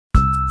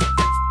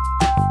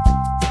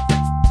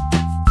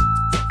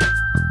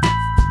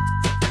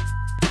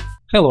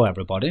Hello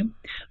everybody!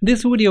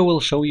 This video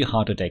will show you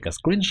how to take a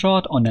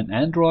screenshot on an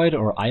Android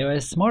or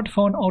iOS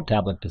smartphone or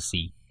tablet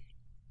PC.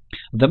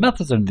 The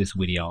methods in this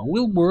video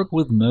will work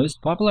with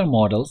most popular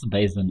models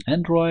based on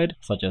Android,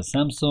 such as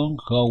Samsung,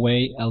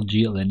 Huawei,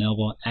 LG,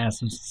 Lenovo,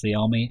 Asus,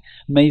 Xiaomi,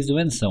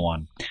 Meizu, and so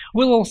on.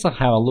 We'll also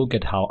have a look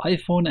at how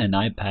iPhone and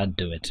iPad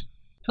do it.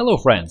 Hello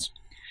friends!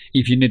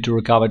 If you need to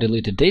recover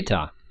deleted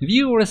data,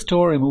 view or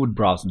restore removed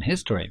browsing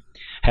history,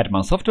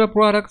 Hetman Software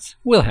Products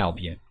will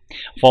help you.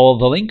 Follow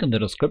the link in the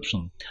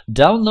description,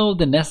 download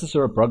the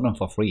necessary program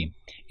for free,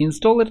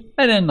 install it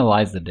and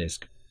analyze the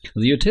disk.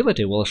 The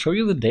utility will show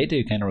you the data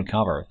you can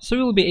recover, so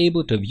you'll be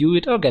able to view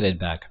it or get it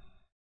back.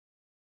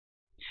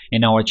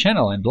 In our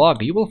channel and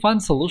blog, you will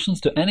find solutions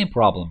to any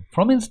problem,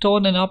 from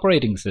installing an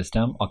operating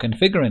system or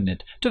configuring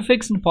it to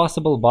fixing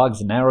possible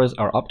bugs and errors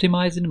or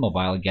optimizing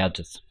mobile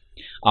gadgets.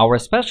 Our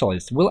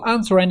specialists will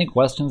answer any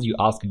questions you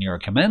ask in your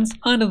comments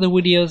under the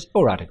videos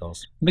or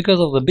articles. Because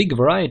of the big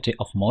variety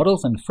of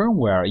models and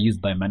firmware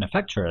used by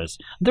manufacturers,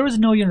 there is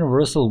no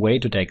universal way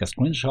to take a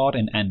screenshot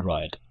in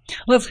Android.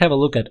 Let's have a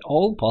look at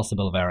all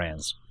possible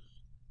variants.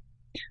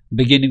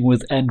 Beginning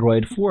with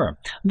Android 4,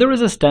 there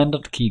is a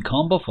standard key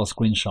combo for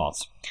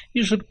screenshots.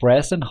 You should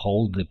press and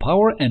hold the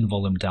power and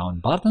volume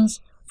down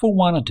buttons for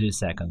 1 or 2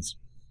 seconds.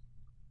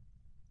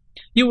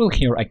 You will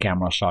hear a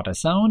camera shutter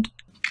sound,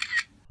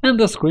 and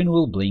the screen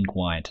will blink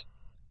white.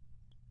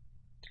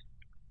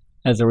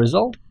 As a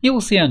result, you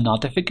will see a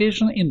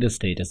notification in the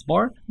status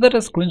bar that a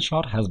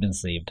screenshot has been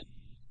saved.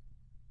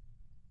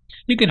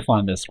 You can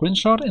find the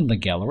screenshot in the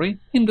gallery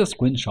in the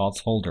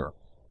Screenshots folder.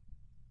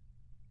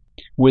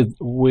 With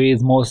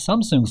most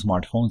Samsung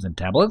smartphones and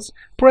tablets,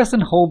 press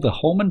and hold the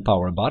home and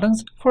power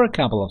buttons for a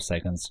couple of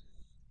seconds.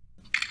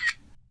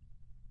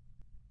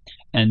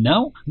 And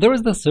now, there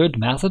is the third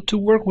method to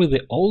work with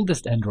the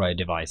oldest Android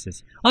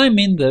devices, I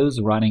mean those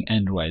running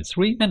Android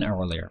 3 and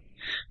earlier.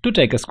 To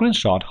take a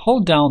screenshot,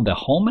 hold down the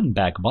home and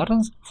back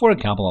buttons for a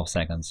couple of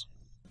seconds.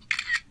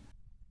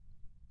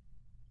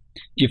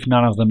 If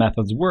none of the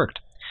methods worked,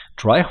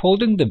 try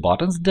holding the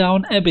buttons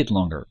down a bit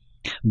longer.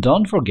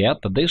 Don't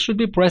forget that they should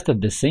be pressed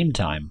at the same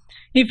time.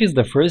 If it's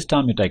the first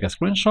time you take a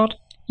screenshot,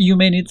 you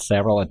may need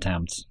several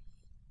attempts.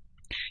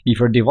 If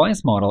your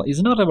device model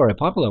is not a very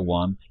popular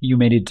one, you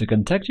may need to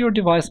contact your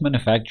device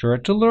manufacturer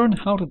to learn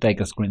how to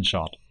take a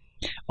screenshot.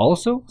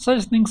 Also,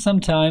 such things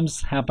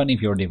sometimes happen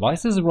if your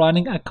device is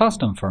running a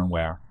custom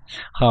firmware.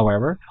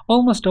 However,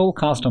 almost all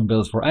custom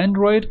builds for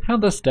Android have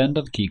the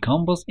standard key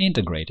combos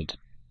integrated.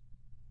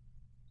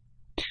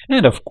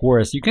 And of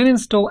course, you can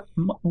install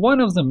one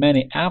of the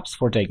many apps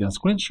for taking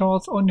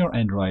screenshots on your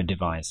Android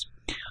device.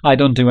 I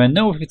don't even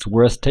know if it's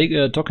worth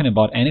talking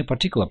about any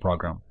particular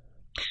program.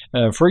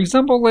 For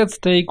example, let's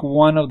take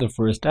one of the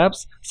first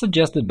apps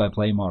suggested by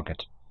Play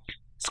Market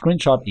 –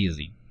 Screenshot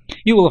Easy.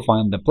 You will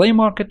find the Play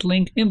Market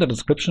link in the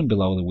description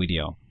below the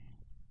video.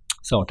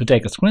 So, to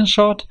take a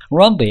screenshot,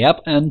 run the app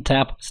and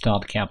tap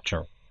Start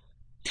Capture.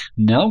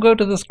 Now go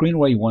to the screen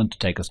where you want to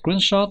take a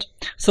screenshot,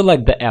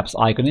 select the app's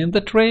icon in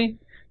the tray,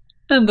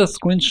 and the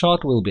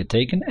screenshot will be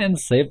taken and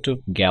saved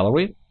to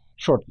Gallery –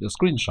 Short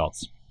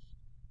Screenshots.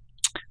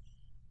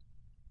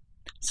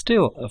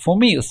 Still, for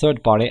me,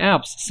 third-party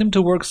apps seem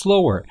to work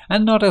slower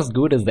and not as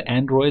good as the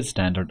Android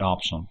standard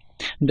option.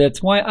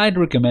 That's why I'd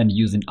recommend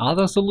using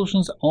other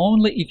solutions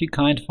only if you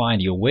can't find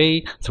your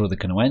way through the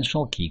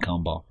conventional key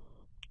combo.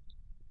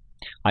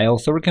 I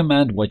also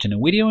recommend watching a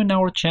video in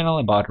our channel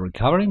about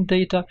recovering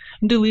data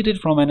deleted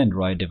from an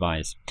Android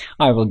device.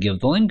 I will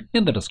give the link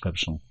in the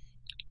description.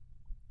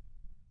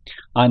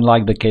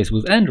 Unlike the case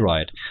with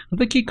Android,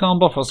 the key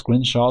combo for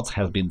screenshots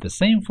has been the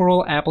same for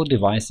all Apple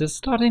devices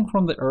starting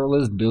from the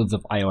earliest builds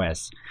of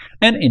iOS,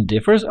 and it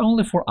differs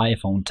only for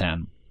iPhone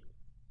X.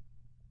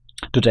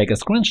 To take a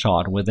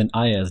screenshot with an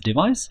iOS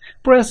device,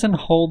 press and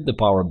hold the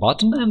power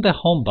button and the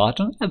home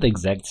button at the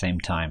exact same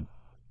time.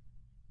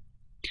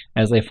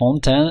 As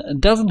iPhone X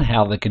doesn't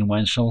have the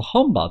conventional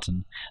home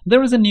button,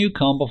 there is a new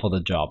combo for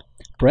the job.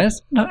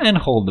 Press and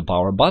hold the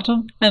power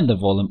button and the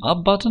volume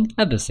up button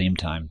at the same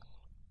time.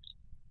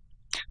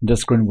 The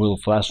screen will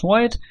flash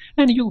white,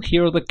 and you'll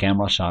hear the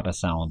camera shutter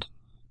sound.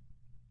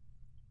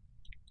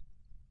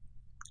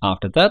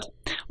 After that,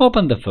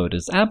 open the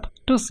Photos app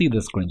to see the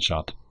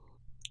screenshot.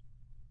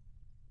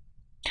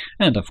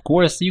 And of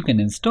course, you can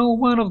install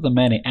one of the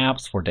many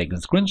apps for taking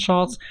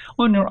screenshots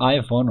on your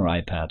iPhone or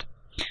iPad.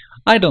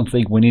 I don't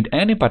think we need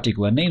any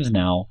particular names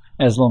now,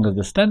 as long as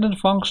the standard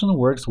function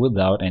works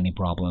without any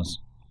problems.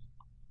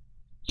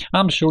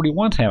 I'm sure you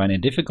won't have any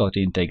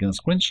difficulty in taking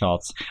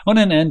screenshots on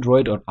an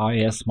Android or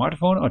iOS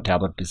smartphone or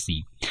tablet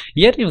PC.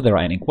 Yet, if there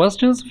are any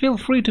questions, feel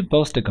free to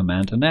post a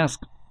comment and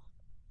ask.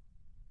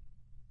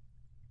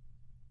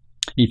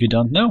 If you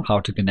don't know how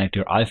to connect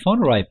your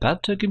iPhone or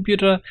iPad to a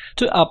computer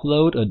to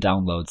upload or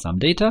download some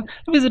data,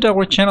 visit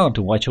our channel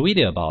to watch a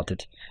video about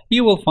it.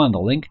 You will find the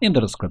link in the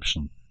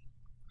description.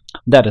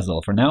 That is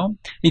all for now.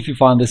 If you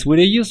found this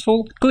video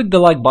useful, click the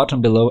like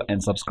button below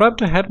and subscribe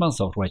to Hetman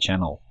Software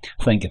channel.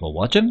 Thank you for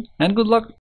watching and good luck!